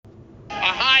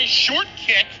A high short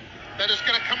kick that is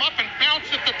going to come up and bounce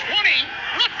at the 20.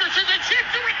 Rutgers has a chance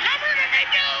to recover it, and they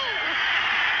do!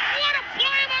 What a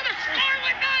play by the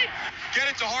Scarlet Knights!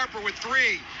 Get it to Harper with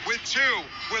 3, with 2,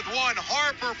 with 1.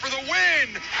 Harper for the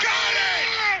win! Got it!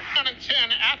 Down and 10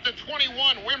 at the 21.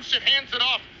 Wimsett hands it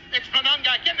off. It's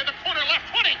Monungai getting to the corner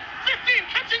left. 20, 15,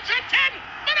 cuts inside 10.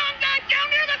 Monungai down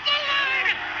near the goal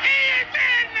line. He is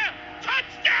in!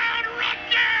 Touchdown,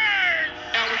 Rutgers!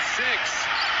 Now with 6.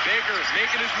 Baker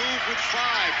making his move with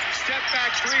 5. Step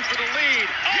back 3 for the lead.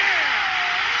 Yeah!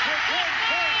 With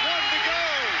 1.1 to go.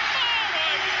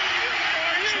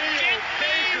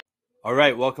 All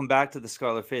right, welcome back to the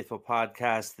Scarlet Faithful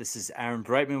podcast. This is Aaron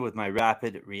Brightman with my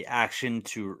rapid reaction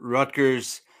to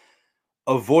Rutgers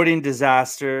avoiding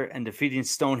disaster and defeating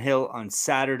Stonehill on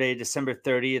Saturday, December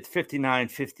 30th,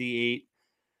 59-58.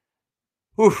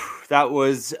 Whew, that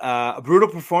was a brutal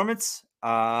performance.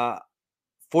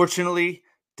 Fortunately,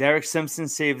 Derek Simpson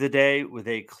saved the day with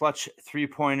a clutch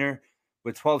three-pointer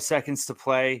with 12 seconds to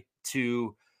play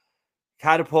to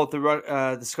catapult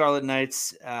the Scarlet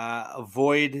Knights,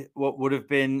 avoid what would have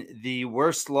been the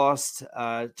worst loss,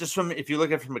 just from, if you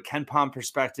look at it from a KenPom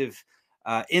perspective,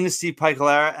 in the Steve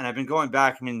Peichel era, and I've been going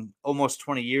back, almost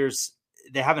 20 years,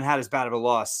 they haven't had as bad of a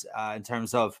loss in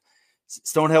terms of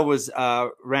Stonehill was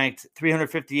ranked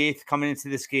 358th coming into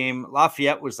this game.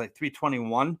 Lafayette was like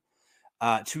 321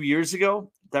 2 years ago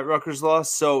that Rutgers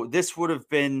lost. So this would have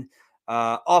been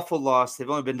awful loss. They've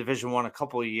only been Division I a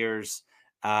couple of years.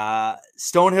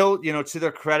 Stonehill, to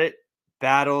their credit,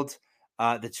 battled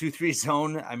the 2-3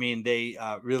 zone. They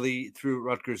really threw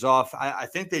Rutgers off. I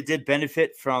think they did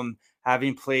benefit from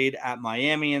having played at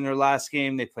Miami in their last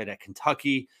game. They played at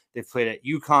Kentucky. They played at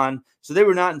UConn. So they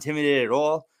were not intimidated at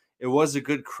all. It was a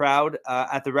good crowd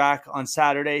at the rack on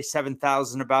Saturday.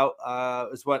 7,000 about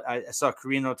is what I saw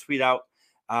Carino tweet out.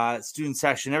 Student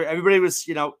section. Everybody was,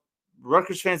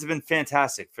 Rutgers fans have been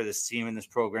fantastic for this team and this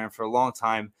program for a long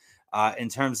time. In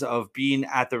terms of being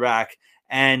at the rack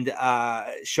and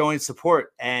showing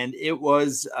support. And it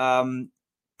was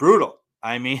brutal.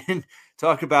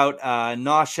 Talk about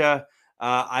nausea.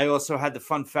 I also had the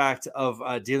fun fact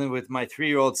of dealing with my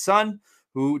 3-year-old son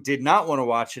who did not want to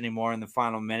watch anymore in the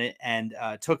final minute and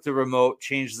took the remote,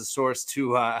 changed the source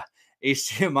to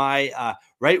HDMI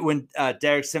right when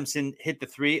Derek Simpson hit the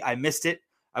 3. I missed it.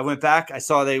 I went back. I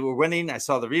saw they were winning. I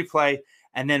saw the replay.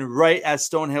 And then right as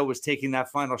Stonehill was taking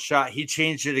that final shot, he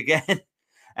changed it again.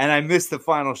 And I missed the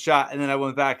final shot. And then I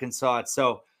went back and saw it.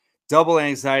 So double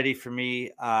anxiety for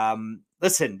me.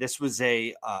 Listen, this was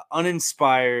a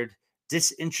uninspired,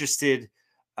 disinterested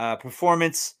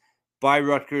performance by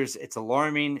Rutgers. It's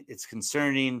alarming. It's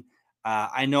concerning.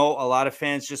 I know a lot of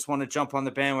fans just want to jump on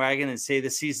the bandwagon and say the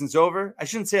season's over. I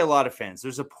shouldn't say a lot of fans.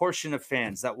 There's a portion of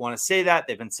fans that want to say that.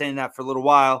 They've been saying that for a little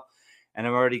while. And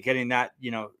I'm already getting that,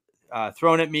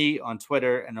 thrown at me on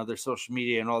Twitter and other social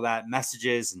media and all that,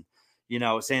 messages and,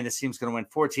 saying this team's going to win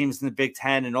 4 teams in the Big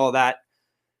Ten and all that.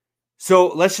 So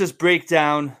let's just break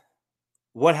down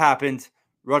what happened.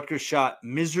 Rutgers shot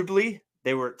miserably.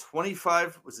 They were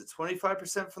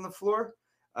 25% from the floor?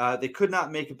 They could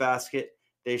not make a basket.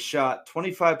 They shot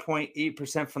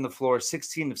 25.8% from the floor,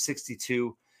 16 of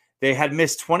 62. They had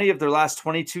missed 20 of their last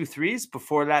 22 threes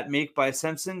before that make by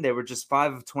Simpson. They were just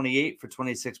 5 of 28 for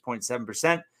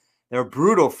 26.7%. They were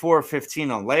brutal, 4 of 15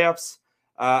 on layups.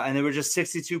 And they were just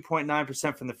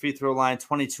 62.9% from the free throw line,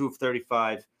 22 of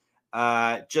 35.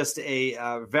 Just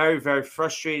a very, very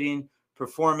frustrating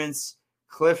performance.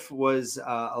 Cliff was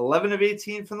 11 of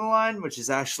 18 from the line, which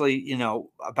is actually,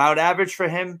 about average for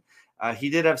him. He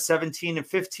did have 17 and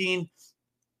 15.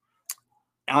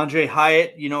 Andre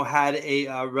Hyatt, had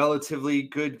a relatively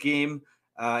good game.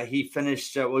 He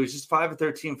finished, he was just 5 of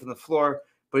 13 from the floor,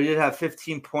 but he did have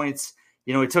 15 points.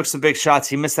 He took some big shots.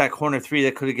 He missed that corner 3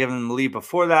 that could have given him the lead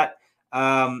before that.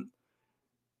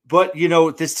 But,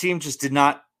 this team just did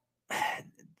not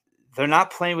 – they're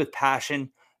not playing with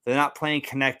passion. They're not playing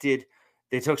connected.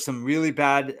 They took some really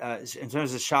bad in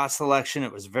terms of shot selection.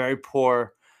 It was very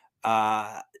poor.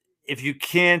 If you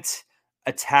can't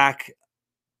attack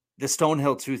the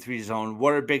Stonehill 2-3 zone,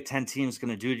 what are Big Ten teams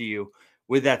going to do to you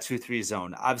with that 2-3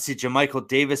 zone? Obviously, Jamichael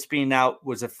Davis being out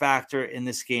was a factor in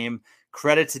this game.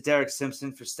 Credit to Derek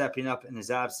Simpson for stepping up in his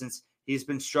absence. He's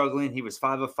been struggling. He was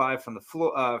 5 of 5 from the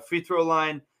floor, free throw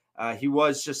line. He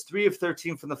was just 3 of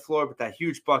 13 from the floor, but that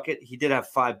huge bucket. He did have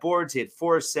 5 boards. He had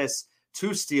 4 assists,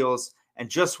 2 steals, and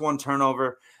just 1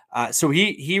 turnover. So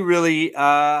he really,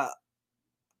 I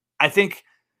think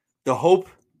the hope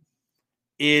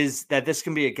is that this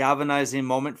can be a galvanizing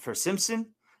moment for Simpson,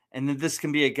 and that this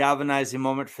can be a galvanizing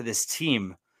moment for this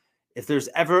team. If there's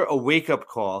ever a wake-up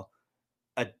call,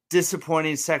 a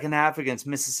disappointing second half against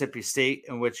Mississippi State,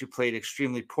 in which you played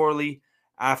extremely poorly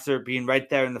after being right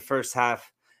there in the first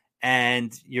half,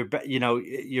 and your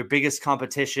biggest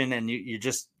competition, and you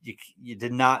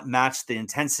did not match the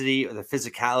intensity or the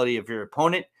physicality of your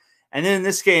opponent. And then in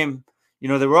this game, they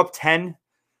were up 10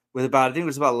 with I think it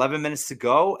was about 11 minutes to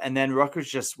go, and then Rutgers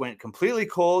just went completely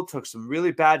cold, took some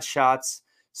really bad shots.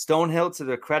 Stonehill, to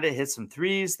their credit, hit some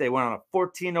threes. They went on a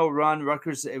 14-0 run.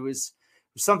 Rutgers, it was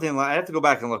something like, I have to go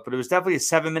back and look, but it was definitely a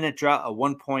 7-minute drought at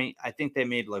one point. I think they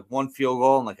made like one field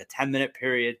goal in like a 10-minute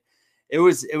period. It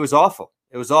was awful.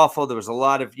 It was awful. There was a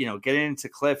lot of, getting into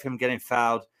Cliff, him getting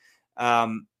fouled.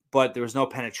 But there was no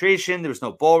penetration. There was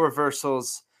no ball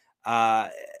reversals.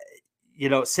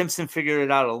 Simpson figured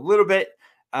it out a little bit,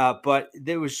 but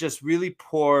there was just really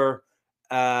poor,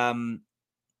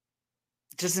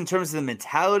 just in terms of the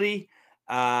mentality.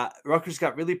 Rutgers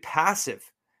got really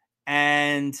passive,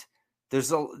 and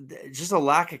there's just a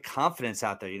lack of confidence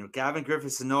out there. Gavin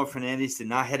Griffiths and Noah Fernandez did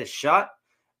not hit a shot.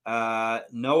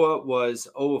 Noah was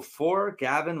 0 of 4.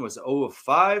 Gavin was 0 of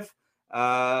 5.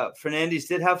 Fernandez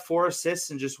did have 4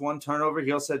 assists and just 1 turnover.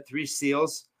 He also had 3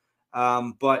 steals,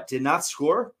 but did not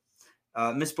score.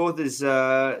 Missed both his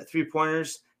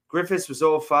 3-pointers. Griffiths was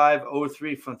 0 of 5, 0 of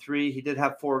 3 from 3. He did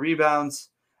have 4 rebounds.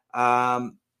 But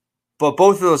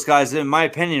both of those guys, in my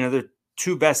opinion, are the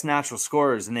 2 best natural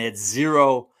scorers, and they had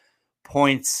 0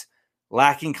 points,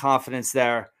 lacking confidence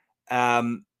there.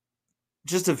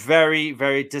 Just a very,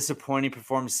 very disappointing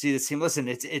performance to see this team. Listen,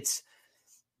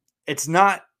 it's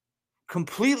not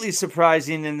completely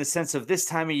surprising in the sense of this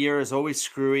time of year is always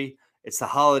screwy. It's the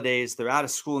holidays. They're out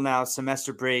of school now,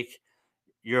 semester break.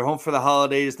 You're home for the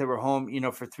holidays. They were home,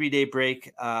 for 3-day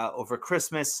break over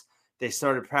Christmas. They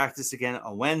started practice again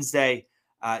on Wednesday.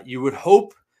 You would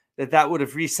hope that would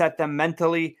have reset them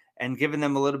mentally and given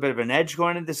them a little bit of an edge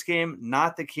going into this game.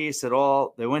 Not the case at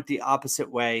all. They went the opposite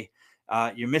way.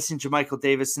 You're missing Jamichael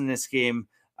Davis in this game.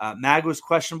 Mag was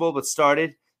questionable, but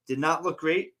started. Did not look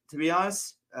great, to be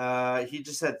honest. He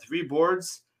just had 3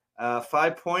 boards,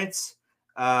 5 points.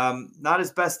 Not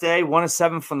his best day. 1 of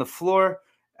 7 from the floor.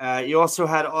 You also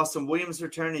had Austin Williams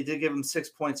return. He did give him 6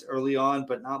 points early on,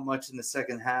 but not much in the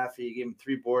second half. He gave him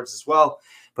 3 boards as well.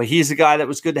 But he's a guy that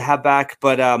was good to have back.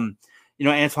 But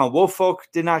Antoine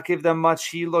Woolfolk did not give them much.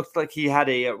 He looked like he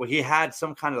had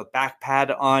some kind of a back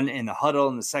pad on in the huddle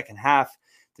in the second half.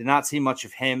 Did not see much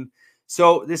of him.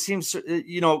 So this seems,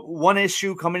 one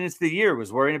issue coming into the year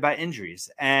was worrying about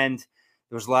injuries. And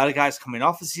there was a lot of guys coming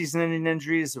off the season-ending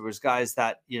injuries. There was guys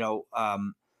that,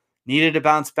 needed to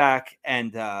bounce back.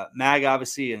 And Mag,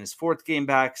 obviously, in his 4th game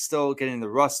back, still getting the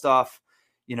rust off.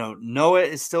 Noah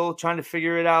is still trying to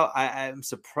figure it out. I'm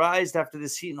surprised after the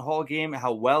Seton Hall game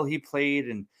how well he played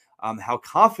and how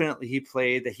confidently he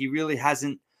played, that he really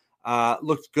hasn't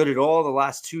looked good at all the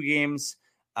last 2 games.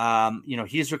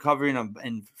 He's recovering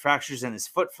and fractures in his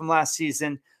foot from last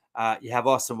season. You have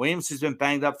Austin Williams, who's been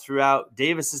banged up throughout.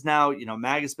 Davis is now,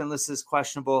 Mag has been listed as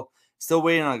questionable. Still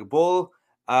waiting on Bull,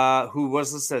 who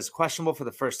was listed as questionable for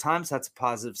the first time. So that's a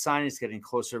positive sign. He's getting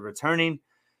closer to returning.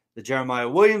 The Jeremiah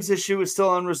Williams issue is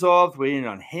still unresolved, waiting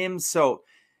on him. So,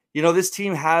 this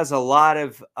team has a lot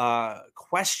of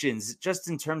questions just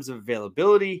in terms of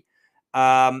availability.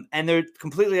 And they're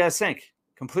completely out of sync.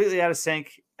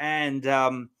 And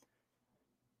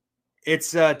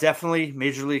it's definitely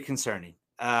majorly concerning.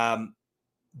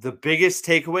 The biggest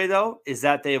takeaway, though, is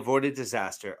that they avoided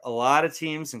disaster. A lot of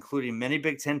teams, including many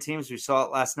Big Ten teams, we saw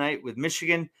it last night with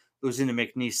Michigan losing to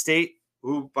McNeese State,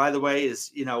 who, by the way,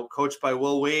 is, coached by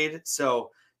Will Wade.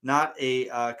 So not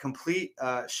a complete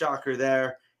shocker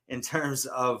there in terms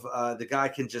of the guy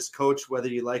can just coach whether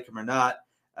you like him or not.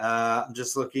 I'm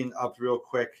just looking up real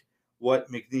quick what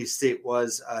McNeese State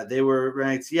was. They were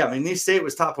ranked. Yeah, McNeese State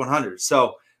was top 100.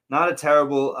 So not a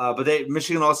terrible, but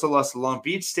Michigan also lost to Long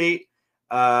Beach State,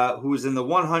 who was in the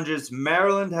 100s.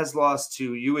 Maryland has lost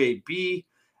to UAB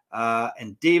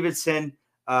and Davidson.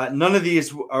 None of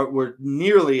these were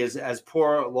nearly as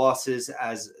poor losses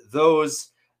as those.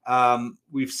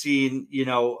 We've seen,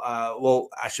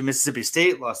 actually Mississippi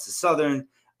State lost to Southern.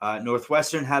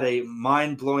 Northwestern had a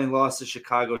mind-blowing loss to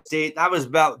Chicago State. That was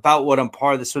about what on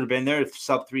par this would have been. They're a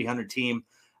sub-300 team.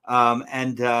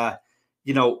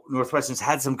 Northwestern's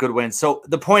had some good wins. So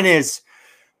the point is,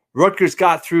 Rutgers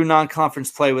got through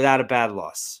non-conference play without a bad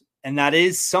loss. And that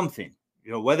is something.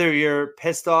 Whether you're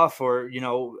pissed off or,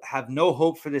 have no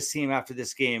hope for this team after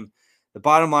this game, the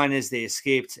bottom line is they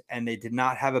escaped and they did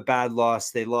not have a bad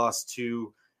loss. They lost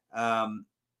to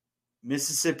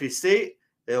Mississippi State,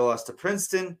 they lost to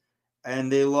Princeton,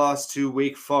 and they lost to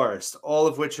Wake Forest, all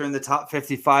of which are in the top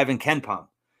 55 in KenPom.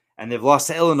 And they've lost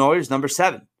to Illinois, who's number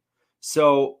 7.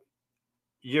 So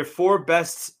your 4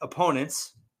 best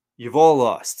opponents, you've all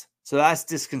lost. So that's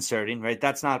disconcerting, right?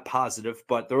 That's not positive,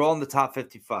 but they're all in the top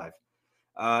 55.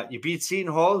 You beat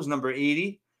Seton Hall, who's number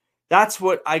 80. That's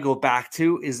what I go back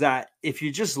to, is that if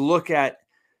you just look at,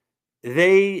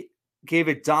 they gave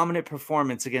a dominant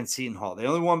performance against Seton Hall. They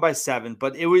only won by 7,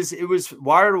 but it was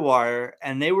wire to wire,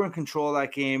 and they were in control of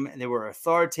that game, and they were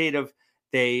authoritative.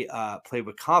 They played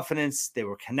with confidence. They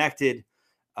were connected.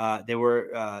 They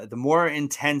were the more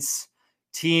intense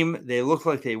team. They looked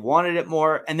like they wanted it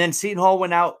more. And then Seton Hall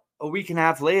went out a week and a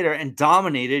half later and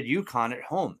dominated UConn at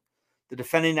home, the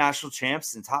defending national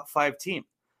champs and top 5 team.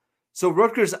 So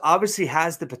Rutgers obviously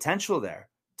has the potential there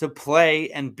to play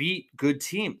and beat good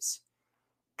teams,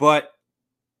 but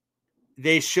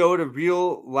they showed a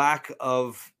real lack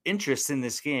of interest in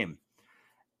this game.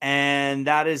 And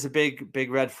that is a big,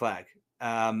 big red flag.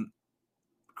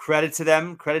 Credit to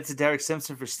them. Credit to Derek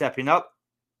Simpson for stepping up.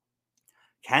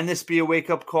 Can this be a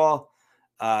wake-up call?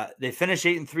 They finished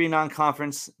 8-3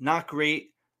 non-conference. Not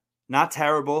great. Not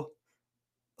terrible.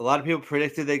 A lot of people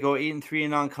predicted they go 8-3 in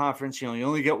non-conference. You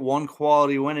only get 1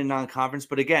 quality win in non-conference.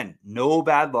 But again, no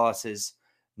bad losses.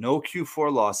 No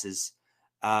Q4 losses.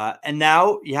 And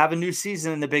now you have a new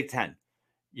season in the Big Ten.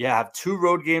 You have 2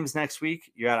 road games next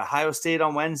week. You're at Ohio State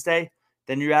on Wednesday.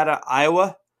 Then you're at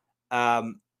Iowa.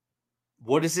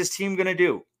 What is this team going to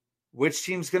do? Which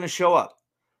team's going to show up?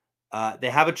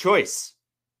 They have a choice.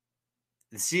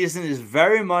 The season is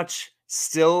very much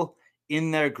still in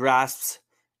their grasps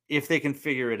if they can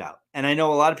figure it out. And I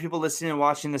know a lot of people listening and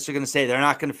watching this are going to say they're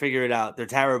not going to figure it out. They're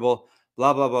terrible,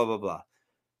 blah, blah, blah, blah, blah.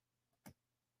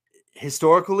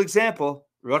 Historical example,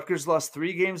 Rutgers lost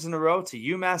 3 games in a row to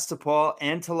UMass DePaul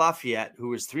and to Lafayette, who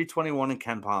was 321 in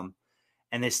KenPom,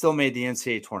 and they still made the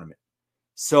NCAA tournament.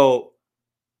 So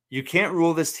you can't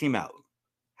rule this team out.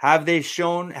 Have they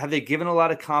given a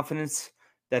lot of confidence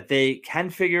that they can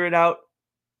figure it out?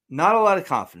 Not a lot of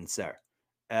confidence there.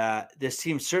 This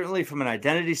team, certainly from an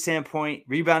identity standpoint,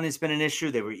 rebounding has been an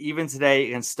issue. They were even today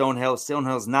against Stonehill.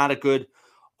 Stonehill is not a good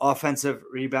offensive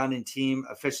rebounding team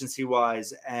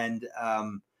efficiency-wise, and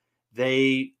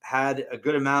they had a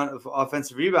good amount of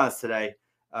offensive rebounds today,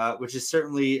 which is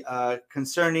certainly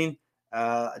concerning.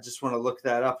 I just want to look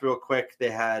that up real quick.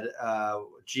 They had,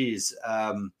 Rutgers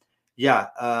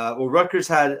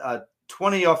had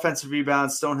 20 offensive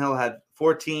rebounds. Stonehill had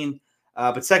 14,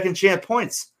 but second chance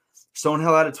points.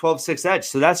 Stonehill had a 12-6 edge.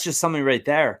 So that's just something right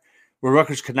there where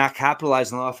Rutgers could not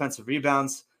capitalize on the offensive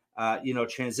rebounds.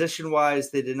 Transition-wise,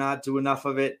 they did not do enough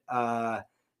of it.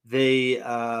 They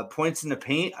points in the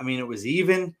paint, I mean, it was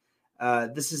even.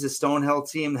 This is a Stonehill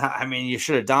team. I mean, you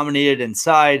should have dominated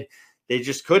inside. They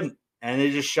just couldn't. And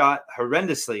they just shot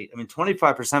horrendously. I mean,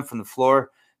 25% from the floor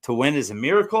to win is a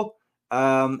miracle,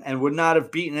 and would not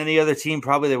have beaten any other team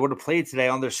probably they would have played today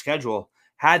on their schedule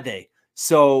had they.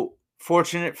 So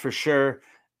fortunate for sure.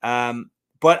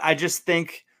 But I just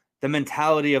think the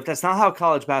mentality of that's not how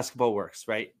college basketball works,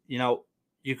 right?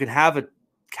 You can have a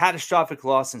catastrophic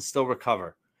loss and still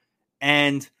recover.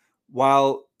 And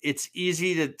while it's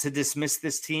easy to dismiss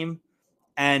this team,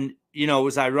 and, it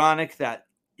was ironic that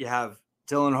you have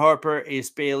Dylan Harper, Ace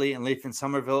Bailey, and Lathan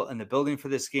Somerville in the building for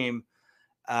this game.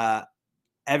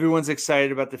 Everyone's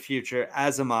excited about the future,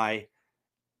 as am I.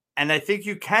 And I think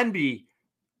you can be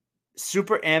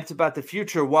super amped about the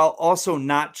future while also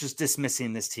not just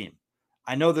dismissing this team.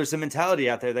 I know there's a mentality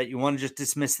out there that you want to just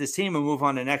dismiss this team and move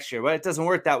on to next year. Well, it doesn't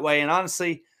work that way. And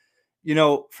honestly,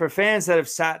 for fans that have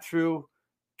sat through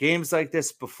games like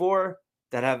this before,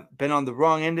 that have been on the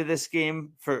wrong end of this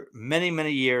game for many,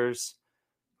 many years,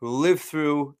 who lived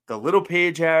through the Little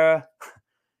Page era,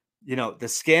 the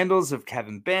scandals of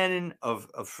Kevin Bannon, of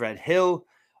Fred Hill,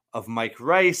 of Mike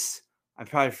Rice. I'm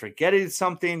probably forgetting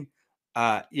something.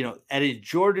 Eddie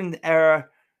Jordan era.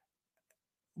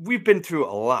 We've been through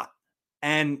a lot.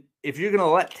 And if you're going to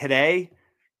let today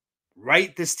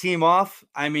write this team off,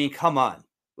 I mean, come on.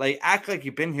 Act like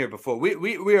you've been here before.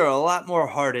 We are a lot more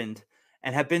hardened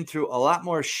and have been through a lot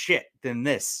more shit than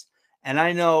this. And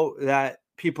I know that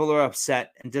people are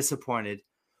upset and disappointed,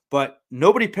 but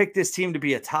nobody picked this team to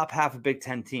be a top half of Big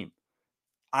Ten team.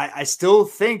 I still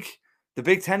think the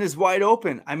Big Ten is wide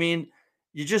open. I mean,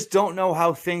 you just don't know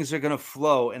how things are going to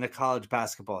flow in a college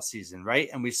basketball season, right?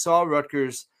 And we saw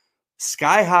Rutgers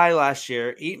sky high last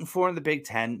year, 8-4 in the Big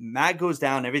Ten. Matt goes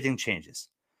down, everything changes,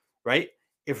 right?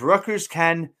 If Rutgers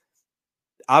can,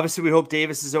 obviously we hope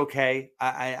Davis is okay.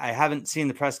 I haven't seen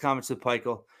the press conference with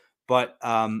Peichel, but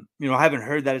I haven't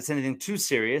heard that it's anything too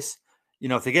serious.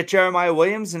 If they get Jeremiah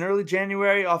Williams in early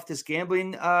January off this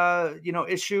gambling,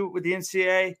 issue with the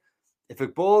NCAA, if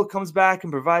Igbola comes back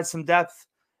and provides some depth,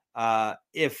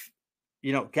 if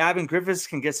Gavin Griffiths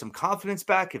can get some confidence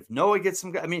back. If Noah gets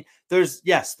some, I mean, there's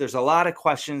a lot of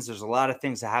questions. There's a lot of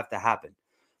things that have to happen.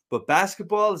 But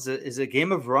basketball is a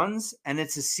game of runs, and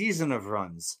it's a season of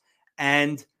runs.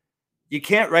 And you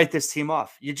can't write this team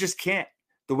off. You just can't.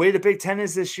 The way the Big Ten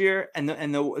is this year, and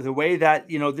the way that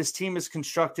this team is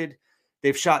constructed,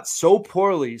 they've shot so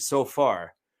poorly so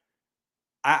far.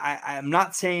 I'm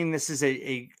not saying this is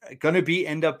going to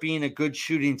end up being a good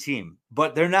shooting team,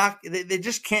 but they're not. They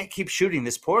just can't keep shooting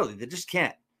this poorly. They just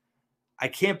can't. I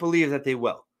can't believe that they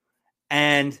will.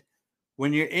 And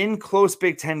when you're in close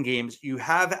Big Ten games, you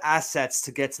have assets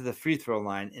to get to the free throw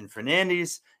line in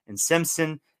Fernandez, in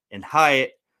Simpson, in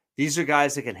Hyatt. These are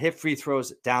guys that can hit free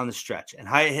throws down the stretch. And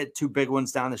Hyatt hit 2 big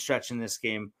ones down the stretch in this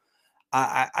game.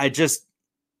 I just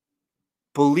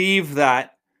believe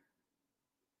that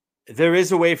there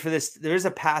is a way for this. There is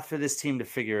a path for this team to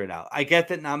figure it out. I get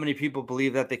that not many people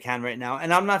believe that they can right now.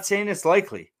 And I'm not saying it's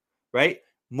likely, right?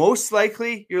 Most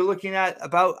likely you're looking at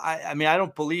about, I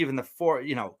don't believe in the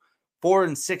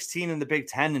 4-16 in the Big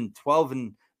Ten and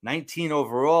 12-19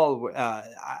 overall.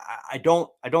 I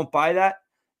don't buy that.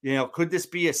 Could this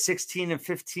be a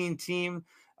 16-15 team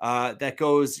that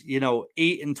goes,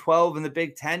 8-12 in the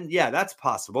Big Ten? Yeah, that's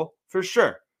possible for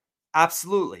sure.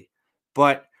 Absolutely.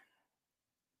 But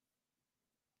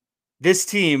this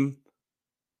team,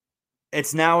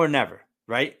 it's now or never,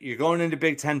 right? You're going into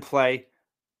Big Ten play.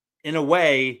 In a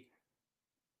way,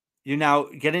 you're now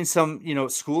getting some,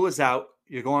 school is out.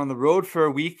 You're going on the road for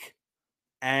a week.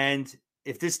 And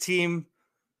if this team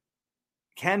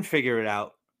can figure it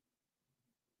out,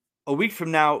 a week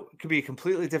from now it could be a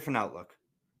completely different outlook.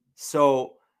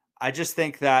 So I just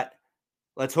think that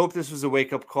let's hope this was a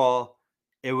wake-up call.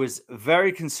 It was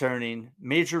very concerning,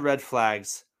 major red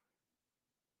flags.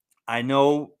 I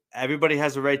know everybody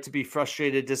has a right to be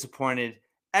frustrated, disappointed,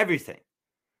 everything.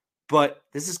 But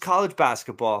this is college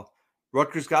basketball.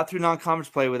 Rutgers got through non-conference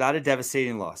play without a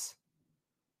devastating loss.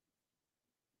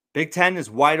 Big Ten is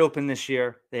wide open this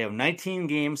year. They have 19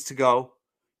 games to go.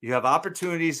 You have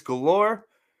opportunities galore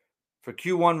for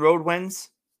Q1 road wins.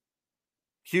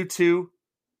 Q2,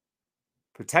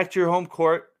 protect your home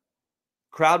court.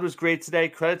 Crowd was great today.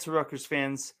 Credit to Rutgers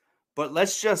fans. But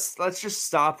let's just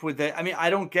stop with it. I mean, I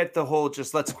don't get the whole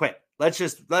just let's quit. Let's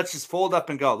just fold up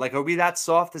and go. Like, are we that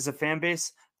soft as a fan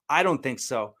base? I don't think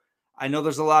so. I know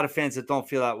there's a lot of fans that don't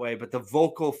feel that way, but the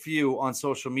vocal few on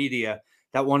social media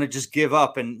that want to just give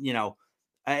up and,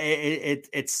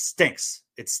 it stinks.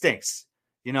 It stinks.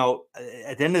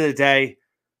 At the end of the day,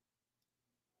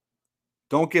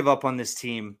 don't give up on this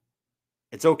team.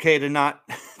 It's okay to not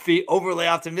be overly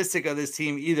optimistic of this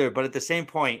team either, but at the same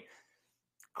point,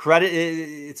 credit,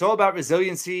 it's all about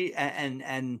resiliency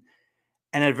and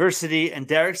adversity. And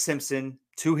Derek Simpson,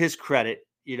 to his credit,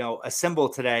 a symbol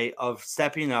today of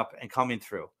stepping up and coming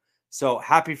through. So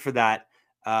happy for that.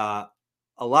 A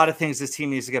lot of things this team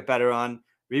needs to get better on.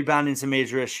 Rebounding is a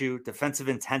major issue. Defensive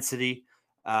intensity,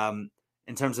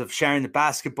 in terms of sharing the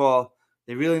basketball.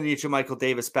 They really need Michael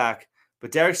Davis back.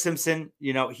 But Derek Simpson,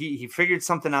 he figured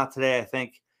something out today, I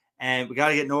think. And we got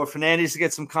to get Noah Fernandez to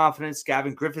get some confidence.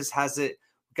 Gavin Griffiths has it.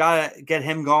 Got to get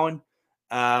him going.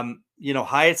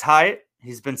 Hyatt's Hyatt.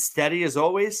 He's been steady as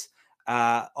always.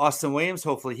 Austin Williams,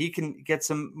 hopefully he can get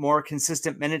some more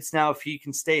consistent minutes now if he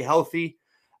can stay healthy.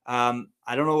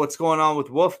 I don't know what's going on with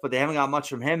Wolf, but they haven't got much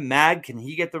from him. Mag, can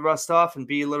he get the rust off and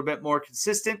be a little bit more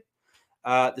consistent?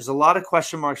 There's a lot of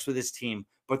question marks for this team,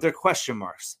 but they're question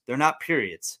marks. They're not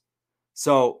periods.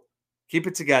 So keep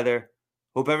it together.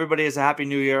 Hope everybody has a happy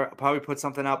new year. I'll probably put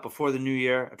something out before the new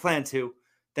year. I plan to.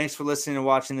 Thanks for listening and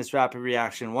watching this rapid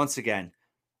reaction once again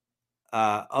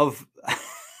I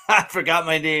forgot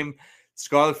my name,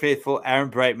 Scarlet Faithful, Aaron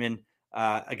Brightman.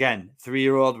 Again,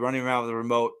 3-year-old running around with a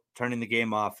remote, turning the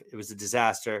game off. It was a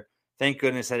disaster. Thank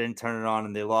goodness I didn't turn it on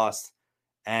and they lost.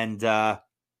 And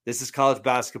this is college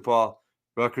basketball.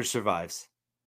 Rutgers survives.